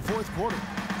start the fourth quarter.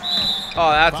 Oh,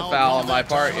 that's a foul on my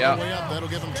part, yeah. That'll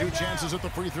give him 2 chances at the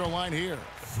free throw line here.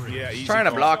 Yeah, easy Trying to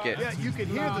call. block it. Yeah, you can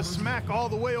hear the smack all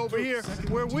the way over here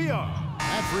where we are.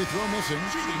 That free throw missing.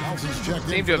 Nelson's checked in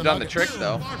Seemed for to have done the Nuggets. trick,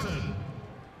 though.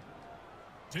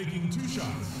 Taking 2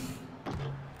 shots.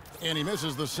 And he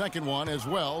misses the second one as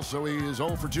well, so he is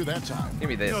 0 for 2 that time. Give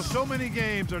me You know, this. so many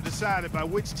games are decided by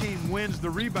which team wins the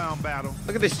rebound battle.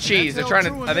 Look at this cheese. They're trying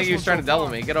to. I think he was trying to double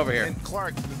me. Get over here. And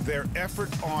Clark, their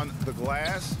effort on the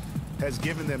glass has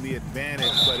given them the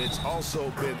advantage, but it's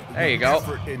also been There you the go.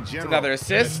 effort in general Another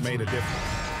assist. that's made a difference.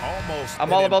 Almost I'm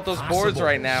an all about those boards impossible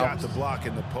right now. Shot to block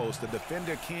in the post. The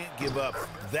defender can't give up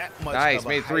that much. Nice, of a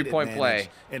made height three-point play.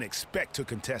 advantage and expect to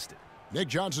contest it. Nick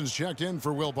Johnson's checked in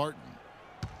for Will Barton.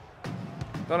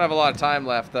 Don't have a lot of time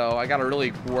left, though. I got to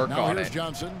really work Now on here's it.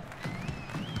 Johnson.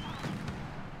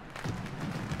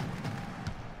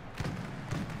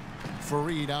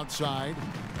 Fareed outside.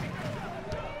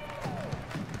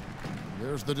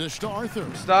 There's the dish to Arthur.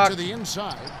 Stuck. To the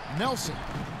inside. Nelson.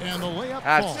 And the layup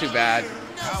That's falls. too bad.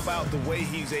 How about the way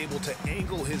he's able to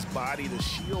angle his body to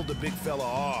shield the big fella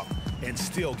off and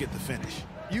still get the finish?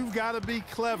 You've got to be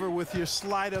clever with your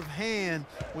sleight of hand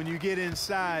when you get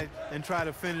inside and try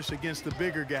to finish against the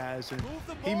bigger guys. And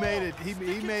he made it. He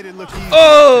made it look easy.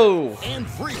 Oh! And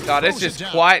free. God, it's Throws it just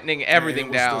down. quietening everything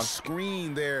And it was down. the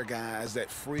screen there, guys, that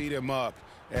freed him up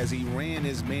as he ran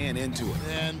his man into it.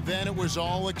 And then it was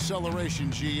all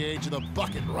acceleration, GA, to the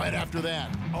bucket right after that.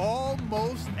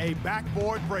 Almost a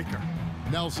backboard breaker.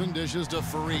 Nelson dishes to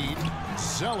Fareed.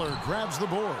 Zeller grabs the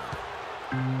board.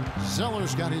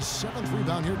 Zeller's got his 7th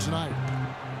rebound here tonight.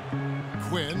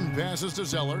 Quinn passes to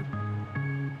Zeller.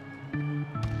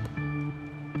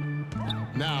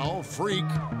 Now Freak.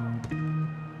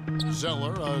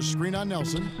 Zeller, a screen on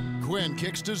Nelson. Quinn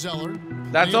kicks to Zeller.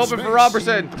 That's In open space. for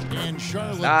Robertson. And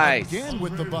Charlotte Nice. again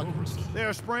with the bucket.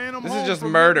 They're spraying them This home is just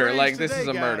from murder. mid-range Like, this today, is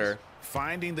a guys. murder.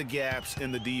 Finding the gaps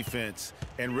in the defense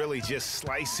and really just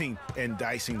slicing and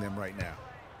dicing them right now.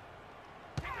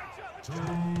 2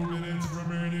 minutes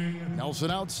remaining.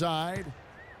 Nelson outside.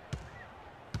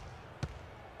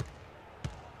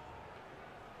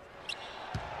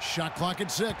 Shot clock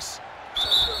at 6.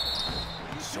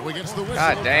 So he gets the whistle.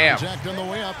 God damn. Jacked on the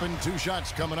way up, and 2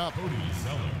 shots coming up.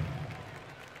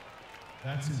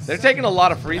 That's his They're taking a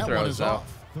lot of free That one throws, is though.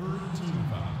 off. third team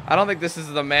foul. I don't think this is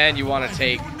the man you want to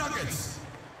take. Nuggets.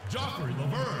 Joffrey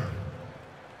Laverne.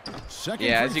 Second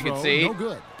Yeah, free as you can throw, see. no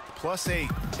good. +8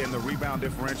 in the rebound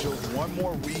differential. One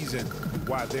more reason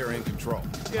why they're in control.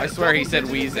 Yeah, I swear he double-digit said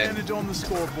wheezing. advantage on the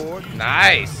scoreboard.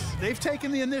 Nice. They've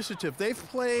taken the initiative. They've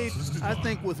played, I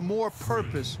think, with more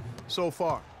purpose so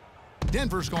far.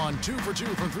 Denver's gone 2 for 2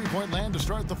 from three-point land to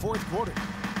start the fourth quarter.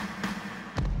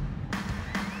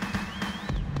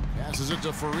 Passes it to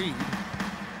Fareed.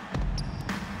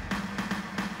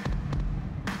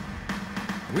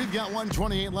 We've got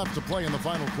 1:28 left to play in the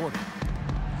final quarter.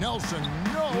 Nelson,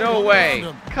 No one way.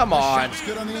 around him. Come The on. shot's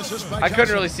good on the assist by I couldn't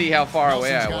Johnson. really see how far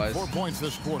away I Nelson's got was. 4 points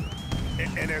this quarter.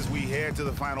 And as we head to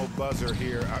the final buzzer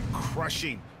here, a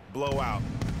crushing blowout,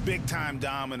 big-time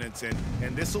dominance, and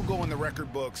this will go in the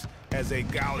record books as a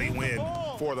golly win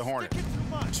for the Hornets.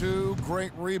 2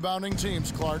 great rebounding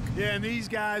teams, Clark. Yeah, and these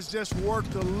guys just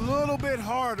worked a little bit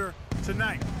harder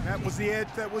tonight. That was the edge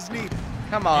that was needed.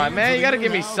 Come on, And man. for You got to the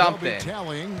give me year now, they'll something. be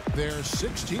tallying their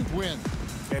 16th win.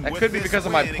 And That with could be this because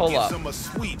of my win, pull-up. It gives them a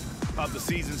sweep of the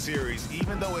season series,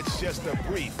 even though it's just a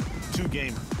brief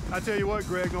 2-gamer. I tell you what,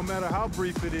 Greg, no matter how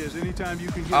brief it is, anytime you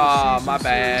can get Ah, a season my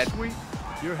bad. series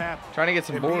sweep, you're happy. Trying to get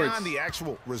some And boards. beyond the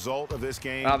actual result of this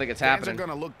game, I don't think it's fans happening. are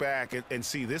going to look back and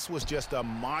see this was just a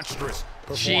monstrous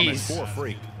performance Jeez. for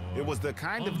Freak. It was the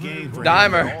kind of game for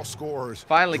Dimer. him that all scorers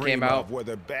Finally dream came out. of, where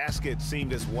the basket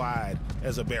seemed as wide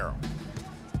as a barrel.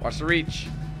 Watch the reach.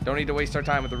 Don't need to waste our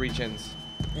time with the reach-ins.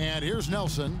 And here's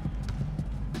Nelson.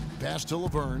 Pass to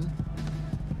Laverne.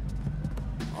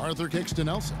 Arthur kicks to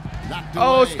Nelson.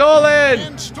 Oh, stolen!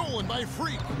 And stolen by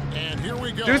Freak. And here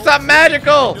we go. Do something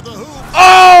magical. Into the hoop.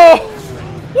 Oh!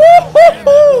 And that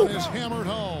Woo-hoo-hoo! one is hammered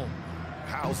home.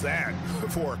 How's that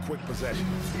for a quick possession?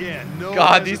 Yeah, no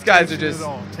God, these guys are hesitation just- at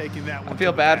all taking that one I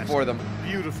feel to the bad basket. for them.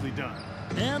 Beautifully done.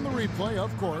 And the replay,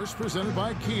 of course, presented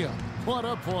by Kia. What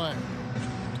a play.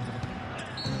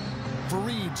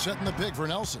 Fareed setting the pick for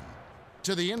Nelson.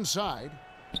 To the inside.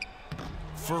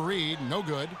 Fareed, no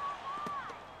good.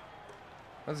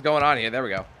 What's going on here? There we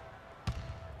go.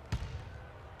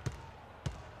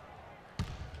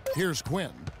 Here's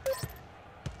Quinn.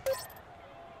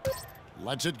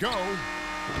 Lets it go.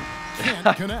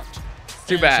 Can't connect.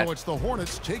 Too And bad. So it's the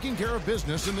Hornets taking care of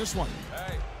business in this one.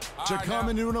 To come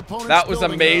into an opponent's That was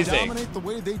building and amazing. dominate the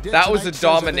way they did That was tonight a says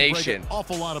that they break domination. an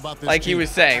awful lot about this Like he team.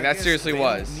 was saying, I that guess seriously they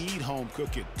was. don't need home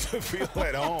cooking to feel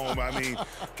at home. I mean,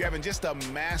 Kevin, just a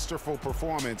masterful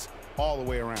performance all the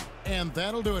way around. And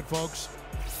that'll do it, folks.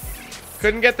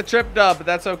 Couldn't get the trip dub, but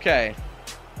that's okay.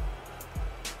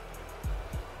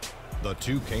 The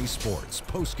 2K Sports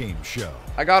postgame show.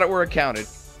 I got it where it counted.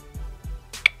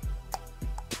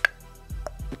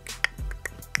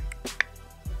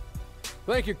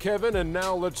 Thank you, Kevin. And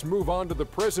now let's move on to the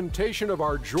presentation of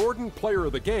our Jordan Player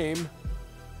of the Game,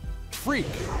 Freak.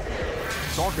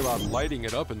 Talk about lighting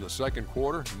it up in the second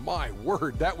quarter. My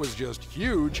word, that was just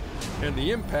huge. And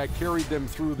the impact carried them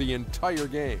through the entire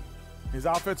game. His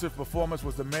offensive performance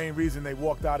was the main reason they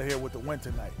walked out of here with the win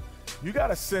tonight. You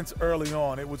got a sense early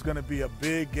on it was going to be a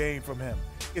big game from him.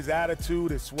 His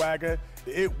attitude, his swagger,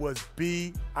 it was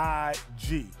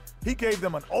B-I-G. He gave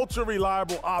them an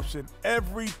ultra-reliable option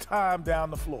every time down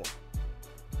the floor.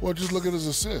 Well, just look at his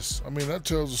assists. I mean, that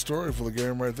tells the story for the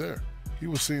game right there. He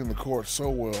was seeing the court so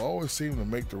well, always seemed to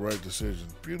make the right decision.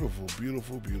 Beautiful,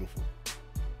 beautiful, beautiful.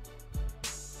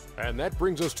 And that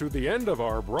brings us to the end of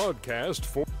our broadcast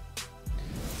for...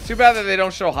 Too bad that they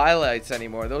don't show highlights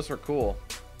anymore. Those were cool.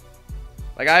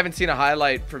 Like, I haven't seen a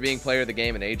highlight for being player of the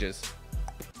game in ages.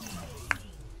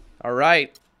 All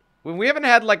right. When we haven't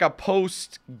had, like, a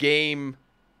post-game,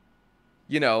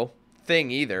 you know, thing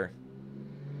either.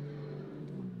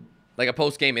 Like a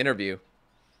post-game interview.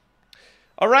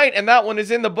 All right, and that one is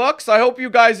in the books. I hope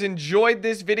you guys enjoyed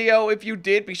this video. If you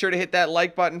did, be sure to hit that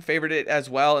like button, favorite it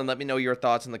as well, and let me know your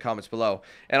thoughts in the comments below.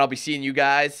 And I'll be seeing you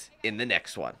guys in the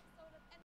next one.